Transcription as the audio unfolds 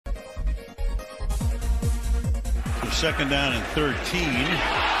second down and 13.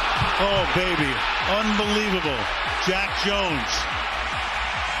 Oh, baby. Unbelievable. Jack Jones.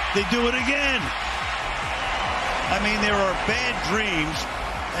 They do it again. I mean, there are bad dreams,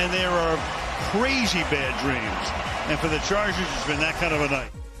 and there are crazy bad dreams. And for the Chargers, it's been that kind of a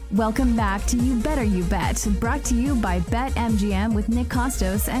night. Welcome back to You Better You Bet, brought to you by BetMGM with Nick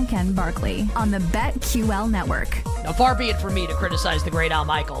Costos and Ken Barkley on the BetQL network. Now, far be it for me to criticize the great Al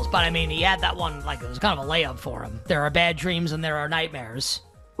Michaels, but I mean, he had that one like it was kind of a layup for him. There are bad dreams and there are nightmares.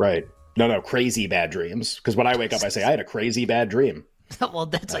 Right. No, crazy bad dreams. Because when I wake up, I say, I had a crazy bad dream. Well,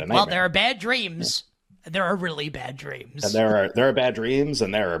 that's like, well, there are bad dreams. Yeah. There are really bad dreams. And there are bad dreams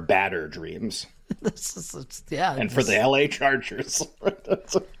and there are badder dreams. Yeah. And for the LA Chargers.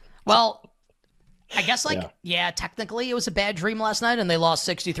 Well, I guess, technically it was a bad dream last night, and they lost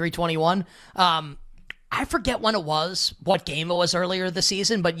 63-21. I forget when it was, what game it was earlier this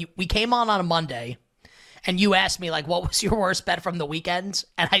season, but we came on a Monday, and you asked me, like, what was your worst bet from the weekend?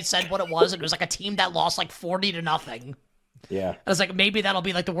 And I said what it was, and it was like a team that lost like 40-0. Yeah. I was like, maybe that'll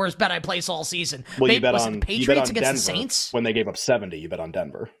be like the worst bet I place all season. Well, maybe, you bet was on it the Patriots against Denver the Saints? when they gave up 70. You bet on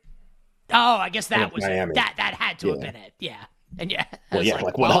Denver. Oh, I guess that was Miami. That had to have been it. Yeah. And yeah, well, yeah.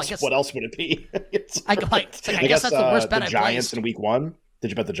 Like, what else? What else would it be? I guess that's the worst bet the I Giants placed. in week 1.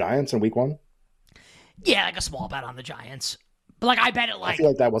 Did you bet the Giants in week 1? Yeah, like a small bet on the Giants. But like I bet it like I feel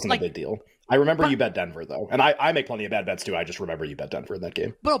like that wasn't a big deal. I remember you bet Denver though, and I make plenty of bad bets too. I just remember you bet Denver in that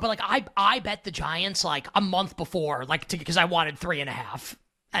game. But like I bet the Giants like a month before, like because I wanted 3.5,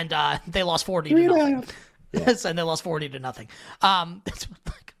 and they lost 40-0. Yes, and they lost 40-0. That's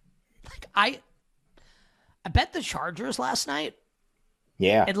like I bet the Chargers last night.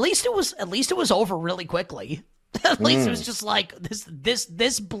 Yeah. At least it was over really quickly. At least it was just like this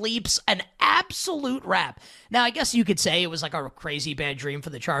bleeps an absolute wrap. Now I guess you could say it was like a crazy bad dream for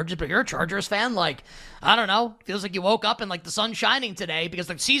the Chargers, but you're a Chargers fan, like I don't know, feels like you woke up and like the sun's shining today because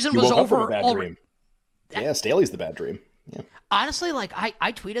the season was over already. Yeah, Staley's the bad dream. Yeah. Honestly, like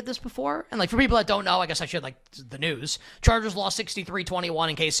I tweeted this before, and like for people that don't know, I guess I should like the news. Chargers lost 63-21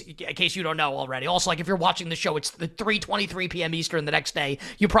 in case you don't know already. Also, like if you're watching the show, it's the 3:23 p.m. Eastern the next day.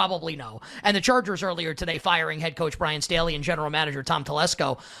 You probably know. And the Chargers earlier today firing head coach Brian Staley and general manager Tom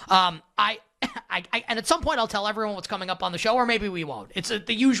Telesco. And at some point I'll tell everyone what's coming up on the show, or maybe we won't. It's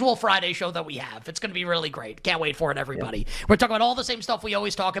the usual Friday show that we have. It's going to be really great. Can't wait for it, everybody. Yeah. We're talking about all the same stuff we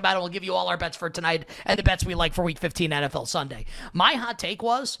always talk about, and we'll give you all our bets for tonight and the bets we like for Week 15 NFL Sunday. My hot take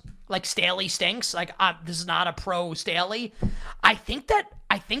was, like, Staley stinks. Like, this is not a pro Staley. I think that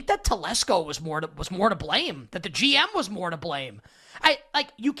Telesco was more to blame. That the GM was more to blame.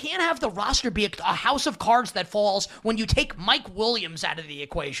 You can't have the roster be a house of cards that falls when you take Mike Williams out of the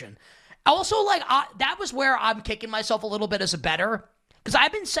equation. Also, that was where I'm kicking myself a little bit as a bettor, because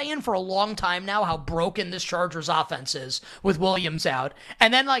I've been saying for a long time now how broken this Chargers offense is with Williams out.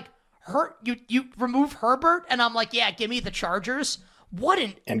 And then, you remove Herbert, and I'm like, yeah, give me the Chargers.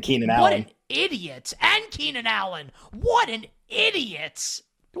 And Keenan Allen. What an idiot. And Keenan Allen. What an idiot.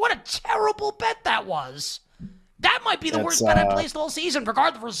 What a terrible bet that was. That might be the worst bet I placed all season,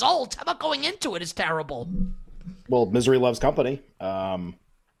 regardless of the result. How about going into it is terrible? Well, misery loves company.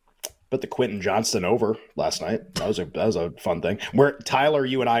 But the Quentin Johnston over last night. That was a fun thing. Where Tyler,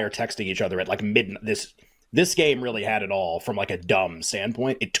 you and I are texting each other at like midnight. This game really had it all from like a dumb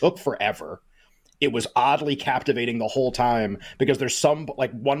standpoint. It took forever. It was oddly captivating the whole time because there's some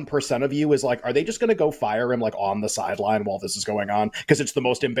like 1% of you is like, are they just going to go fire him like on the sideline while this is going on? Because it's the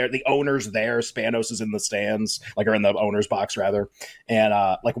most embarrassing. The owner's there. Spanos is in the stands, or in the owner's box rather. And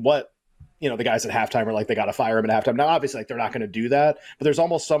what, the guys at halftime are like, they got to fire him at halftime. Now, obviously, like they're not going to do that, but there's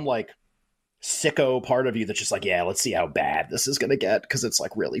almost some like sicko part of you that's just like, yeah, let's see how bad this is going to get because it's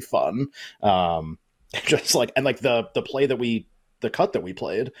like really fun. Just like, and like the play the cut that we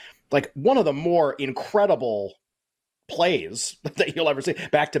played, like one of the more incredible plays that you'll ever see.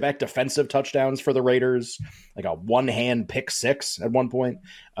 Back-to-back defensive touchdowns for the Raiders, like a one-hand pick six at one point.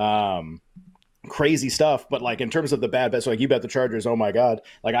 Crazy stuff. But like in terms of the bad bets, so like you bet the Chargers, oh my God.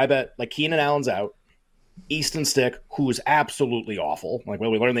 Like I bet like Keenan Allen's out. Easton Stick, who's absolutely awful. Like,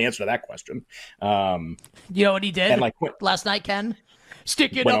 well, we learned the answer to that question. You know what he did last night, Ken?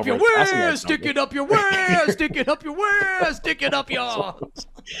 Stick it up your way, stick it up your way, stick it up your way, stick it up your...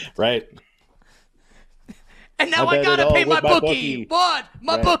 Right. And now I gotta pay my bookie. What?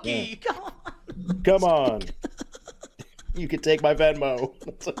 My bookie. Yeah. Come on. You can take my Venmo.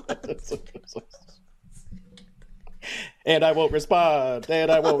 And I won't respond.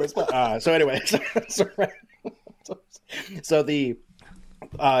 So anyway, so the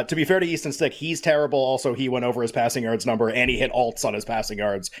To be fair to Easton Stick, he's terrible. Also, he went over his passing yards number, and he hit alts on his passing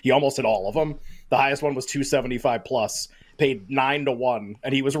yards. He almost hit all of them. The highest one was 275 plus. Paid 9-1,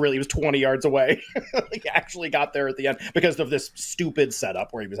 and he was 20 yards away. He actually got there at the end because of this stupid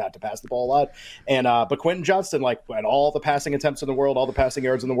setup where he was had to pass the ball a lot. And but Quentin Johnston, like, had all the passing attempts in the world, all the passing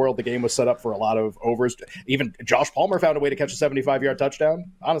yards in the world. The game was set up for a lot of overs. Even Josh Palmer found a way to catch a 75-yard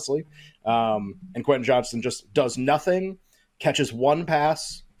touchdown, honestly. And Quentin Johnston just does nothing, catches one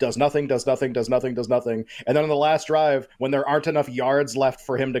pass, does nothing. And then on the last drive, when there aren't enough yards left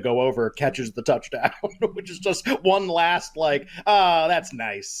for him to go over, catches the touchdown, which is just one last, like, that's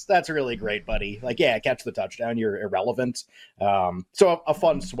nice. That's really great, buddy. Like, yeah, catch the touchdown. You're irrelevant. So a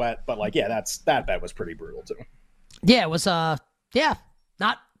fun sweat, but like, yeah, that bet was pretty brutal too. Yeah, it was, not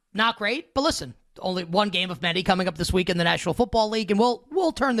great, but listen. Only one game of many coming up this week in the National Football League, and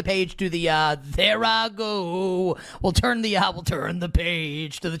we'll turn the page to the there I go. We'll turn the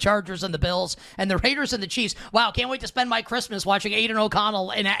page to the Chargers and the Bills and the Raiders and the Chiefs. Wow, can't wait to spend my Christmas watching Aiden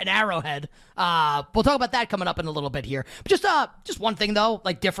O'Connell in Arrowhead. We'll talk about that coming up in a little bit here. But just one thing though,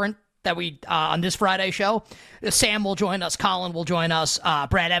 like different that we on this Friday show. Sam will join us, Colin will join us,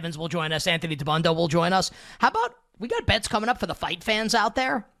 Brad Evans will join us, Anthony DeBundo will join us. How about we got bets coming up for the fight fans out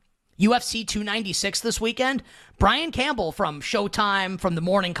there? UFC 296 this weekend. Brian Campbell from Showtime, from the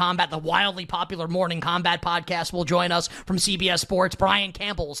Morning Combat, the wildly popular Morning Combat podcast, will join us from CBS Sports. Brian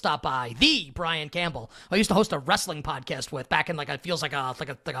Campbell will stop by. The Brian Campbell, I used to host a wrestling podcast with back in it feels like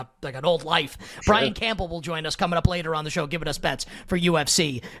an old life. Sure. Brian Campbell will join us coming up later on the show, giving us bets for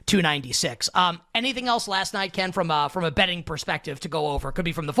UFC 296. Anything else last night, Ken, from a betting perspective to go over? Could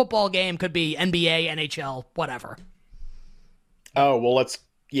be from the football game, could be NBA, NHL, whatever. Oh well,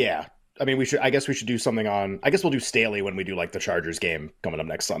 yeah. I mean, I guess we should do something on. I guess we'll do Staley when we do like the Chargers game coming up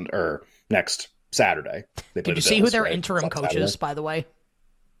next Sunday or next Saturday. Did you see who their interim coach is, by the way?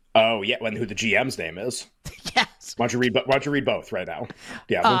 Oh yeah, who the GM's name is? Yes. Why don't you read both right now?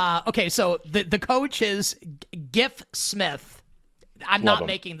 Yeah. Okay, so the coach is Giff Smith. I'm not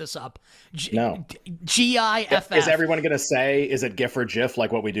making this up. No. GIFF. Is everyone going to say, is it GIF or GIF,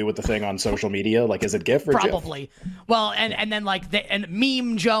 like what we do with the thing on social media? Like, is it GIF or GIF? Probably. Well, and then and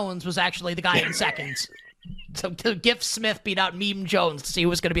Meme Jones was actually the guy in seconds. So Giff Smith beat out Meme Jones to see who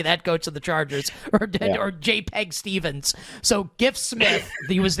was going to be the head coach of the Chargers, or JPEG Stevens. So Giff Smith,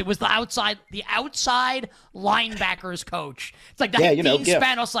 he was the outside linebackers coach. It's like that. Yeah, Dean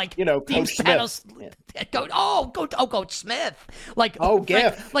Spanos, like Dean Coach Spanos. Smith. Coach Smith. Like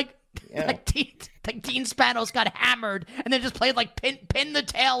Giff. Like Dean Spanos got hammered and then just played like pin the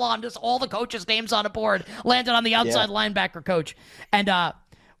tail on just all the coaches' names on a board, landed on the outside linebacker coach. And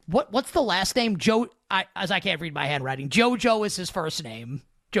what's the last name? Joe. As I can't read my handwriting. JoJo is his first name.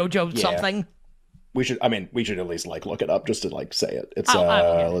 JoJo something. We should at least like look it up just to like say it. It's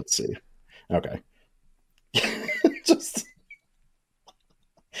let's see. Okay. Just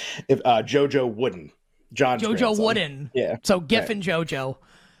if JoJo Wooden. JoJo Wooden. Yeah. So Giff and JoJo.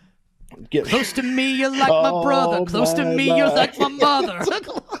 Close to me, you're like my brother. Close to me, you're like my mother.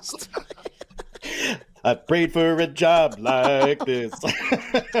 I prayed for a job like this,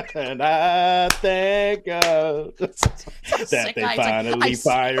 and I thank God that they finally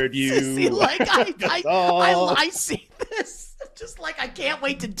fired you. See, like I see this. Just like I can't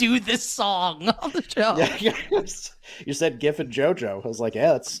wait to do this song on the show. Yeah. You said Giff and JoJo. I was like,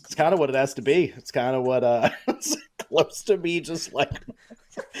 yeah, it's kind of what it has to be. It's kind of what it's close to me. Just like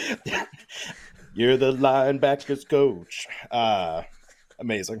you're the linebackers coach.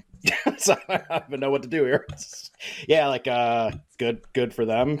 Amazing. So I don't even know what to do here. Yeah, like good for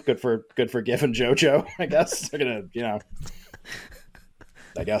them. Good for Giff and JoJo. I guess they're gonna,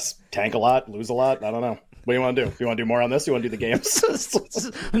 I guess tank a lot, lose a lot. I don't know. What do you want to do? Do you want to do more on this? Do you want to do the games?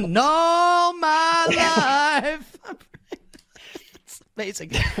 No, my life. It's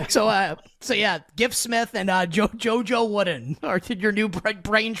amazing. So yeah, Giff Smith and JoJo Wooden are your new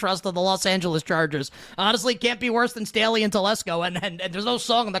brain trust of the Los Angeles Chargers. Honestly, can't be worse than Staley and Telesco, and there's no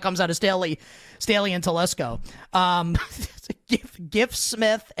song that comes out of Staley and Telesco. Giff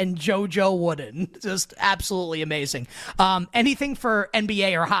Smith and JoJo Wooden, just absolutely amazing. Anything for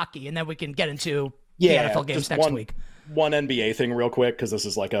NBA or hockey, and then we can get into the NFL games next week. One NBA thing real quick, because this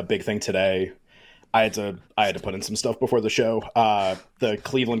is like a big thing today. I had to put in some stuff before the show. The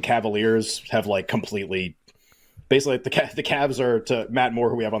Cleveland Cavaliers have like completely, basically the Cavs are, to Matt Moore,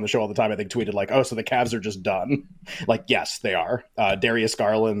 who we have on the show all the time, I think tweeted like, oh, so the Cavs are just done. Like, yes, they are. Darius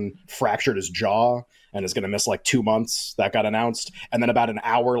Garland fractured his jaw and is going to miss like 2 months. That got announced. And then about an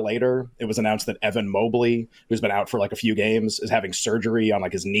hour later, it was announced that Evan Mobley, who's been out for like a few games, is having surgery on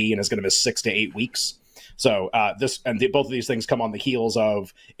like his knee and is going to miss 6 to 8 weeks. So both of these things come on the heels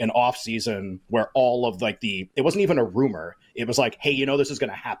of an off season where all of like it wasn't even a rumor. It was like, hey, this is going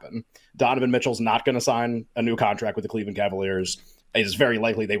to happen. Donovan Mitchell's not going to sign a new contract with the Cleveland Cavaliers. It is very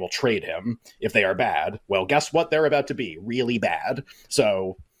likely they will trade him if they are bad. Well, guess what? They're about to be really bad.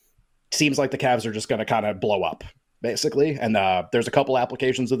 So seems like the Cavs are just going to kind of blow up, basically. And there's a couple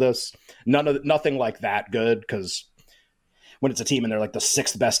applications of this. Nothing like that good, because when it's a team and they're like the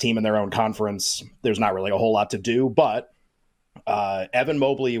sixth best team in their own conference, there's not really a whole lot to do. But Evan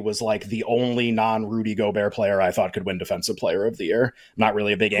Mobley was like the only non-Rudy Gobert player I thought could win Defensive Player of the Year. Not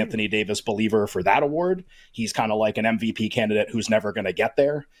really a big Anthony Davis believer for that award. He's kind of like an MVP candidate who's never going to get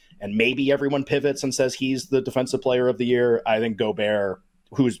there. And maybe everyone pivots and says he's the Defensive Player of the Year. I think Gobert,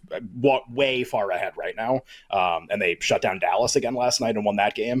 who's way far ahead right now, and they shut down Dallas again last night and won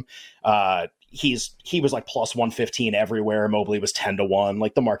that game. He was like plus 115 everywhere. Mobley was 10-1.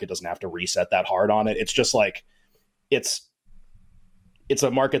 Like, the market doesn't have to reset that hard on it. It's just like it's a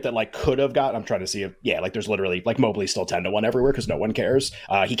market that like could have got. I'm trying to see if like there's literally like Mobley's still 10-1 everywhere because no one cares.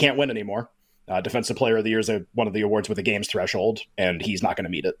 He can't win anymore. Defensive Player of the Year is one of the awards with a game's threshold, and he's not going to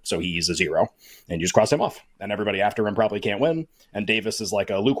meet it. So he's a 0, and you just cross him off. And everybody after him probably can't win. And Davis is like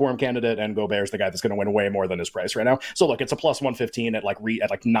a lukewarm candidate, and Gobert's the guy that's going to win way more than his price right now. So look, it's a plus 115 at like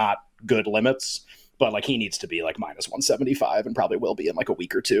not good limits, but like he needs to be like minus 175 and probably will be in like a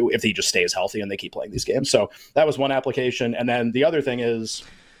week or two if he just stays healthy and they keep playing these games. So that was one application. And then the other thing is,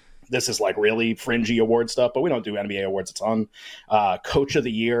 this is like really fringy award stuff, but we don't do NBA awards a ton. Coach of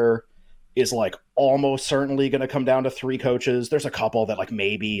the Year is like almost certainly going to come down to 3 coaches. There's a couple that like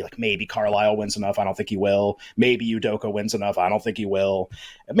maybe Carlisle wins enough. I don't think he will. Maybe Udoka wins enough. I don't think he will.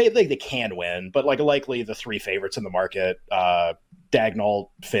 Maybe they can win, but like likely the 3 favorites in the market, Dagnall,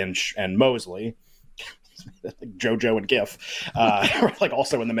 Finch, and Mosley. JoJo and GIF are like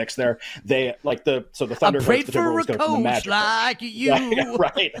also in the mix there. They like the Thunder. I prayed for a coach like you.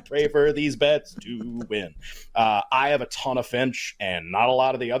 Right. I pray for these bets to win. I have a ton of Finch and not a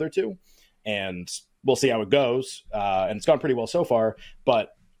lot of the other 2, and we'll see how it goes. And it's gone pretty well so far,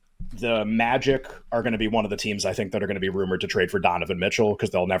 but the Magic are going to be one of the teams I think that are going to be rumored to trade for Donovan Mitchell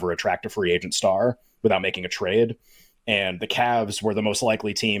because they'll never attract a free agent star without making a trade. And the Cavs were the most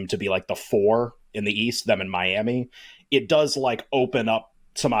likely team to be like the 4 in the East, them in Miami. It does like open up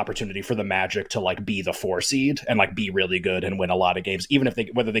some opportunity for the Magic to like be the 4 seed and like be really good and win a lot of games, even if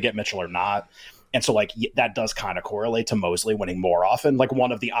whether they get Mitchell or not. And so like that does kind of correlate to Mosley winning more often. Like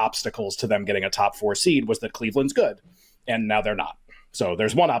one of the obstacles to them getting a top 4 seed was that Cleveland's good, and now they're not. So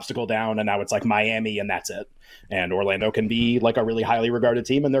there's one obstacle down, and now it's like Miami, and that's it. And Orlando can be like a really highly regarded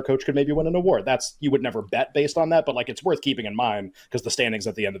team, and their coach could maybe win an award. You would never bet based on that, but like it's worth keeping in mind because the standings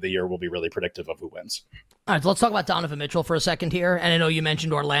at the end of the year will be really predictive of who wins. All right, so let's talk about Donovan Mitchell for a second here. And I know you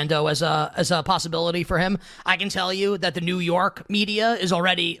mentioned Orlando as a possibility for him. I can tell you that the New York media is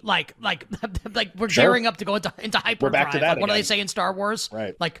already like we're gearing up to go into hyperdrive. We're back to that. Like, what do they say in Star Wars?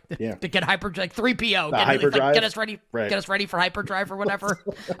 Right. Like to get like 3PO. Hyperdrive. Get us ready. Right. Get us ready for hyperdrive or whatever.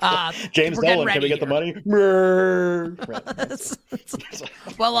 James Dolan, can we get the money?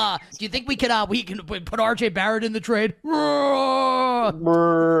 Well, do you think we can put RJ Barrett in the trade?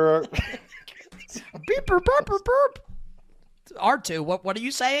 Beeper, burp, burp. R2, what are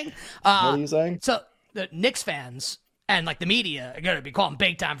you saying? What are you saying? So the Knicks fans and like the media are going to be calling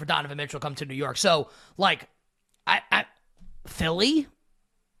big time for Donovan Mitchell to come to New York. So like, I Philly,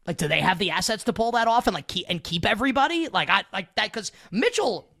 like, do they have the assets to pull that off and like keep everybody like that? Because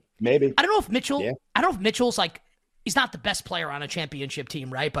Mitchell, maybe I don't know if Mitchell's like, he's not the best player on a championship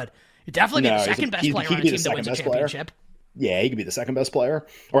team, right? But he'd definitely be the second best player on a team that wins a championship. Yeah, he could be the second best player,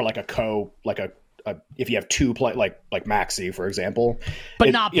 or like if you have 2 play like Maxey, for example,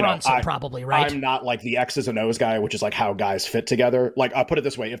 but not Brunson, probably, right? I'm not like the X's and O's guy, which is like how guys fit together. Like, I'll put it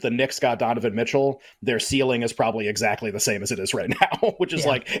this way: if the Knicks got Donovan Mitchell, their ceiling is probably exactly the same as it is right now, which is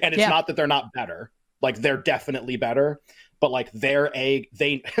and it's not that they're not better. Like, they're definitely better. But like the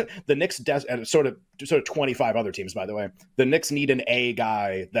Knicks and sort of 25 other teams, by the way, the Knicks need an A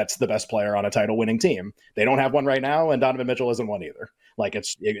guy that's the best player on a title winning team. They don't have one right now, and Donovan Mitchell isn't one either. Like,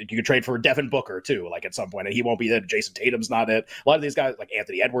 you could trade for Devin Booker too, like at some point, and he won't be it. Jason Tatum's not it. A lot of these guys, like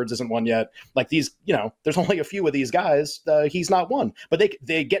Anthony Edwards, isn't one yet. Like these, there's only a few of these guys. He's not one, but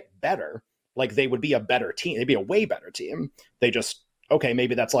they get better. Like, they would be a better team. They'd be a way better team. They just. Okay,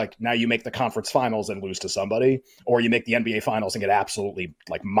 maybe that's like now you make the conference finals and lose to somebody, or you make the NBA finals and get absolutely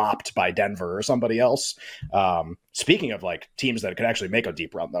like mopped by Denver or somebody else. Speaking of like teams that could actually make a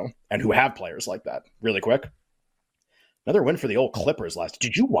deep run though, and who have players like that, really quick. Another win for the old Clippers last.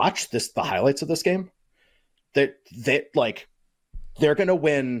 Did you watch the highlights of this game? That like they're going to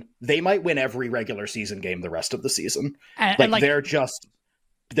win. They might win every regular season game the rest of the season. And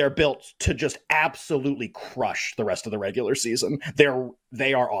they're built to just absolutely crush the rest of the regular season.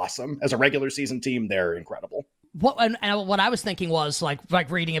 They are awesome. As a regular season team, they're incredible. What I was thinking was like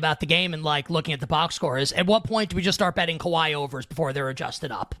reading about the game and like looking at the box scores. At what point do we just start betting Kawhi overs before they're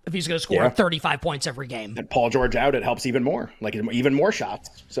adjusted up? If he's going to score 35 points every game, and Paul George out, it helps even more. Like even more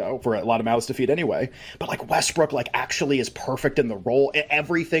shots. So for a lot of mouths to feed anyway. But like Westbrook, like actually is perfect in the role.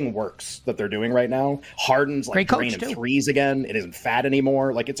 Everything works that they're doing right now. Harden's like draining threes again. It isn't fat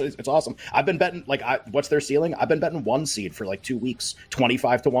anymore. Like it's awesome. I've been betting what's their ceiling? I've been betting 1 seed for like 2 weeks.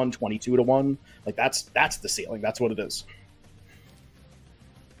 25-1, 22-1. Like that's the ceiling. That's what it is.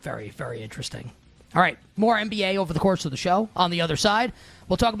 Very, very interesting. All right, more NBA over the course of the show. On the other side,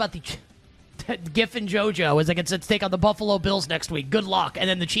 we'll talk about the Giff and JoJo as they get to take on the Buffalo Bills next week. Good luck. And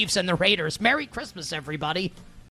then the Chiefs and the Raiders. Merry Christmas, everybody.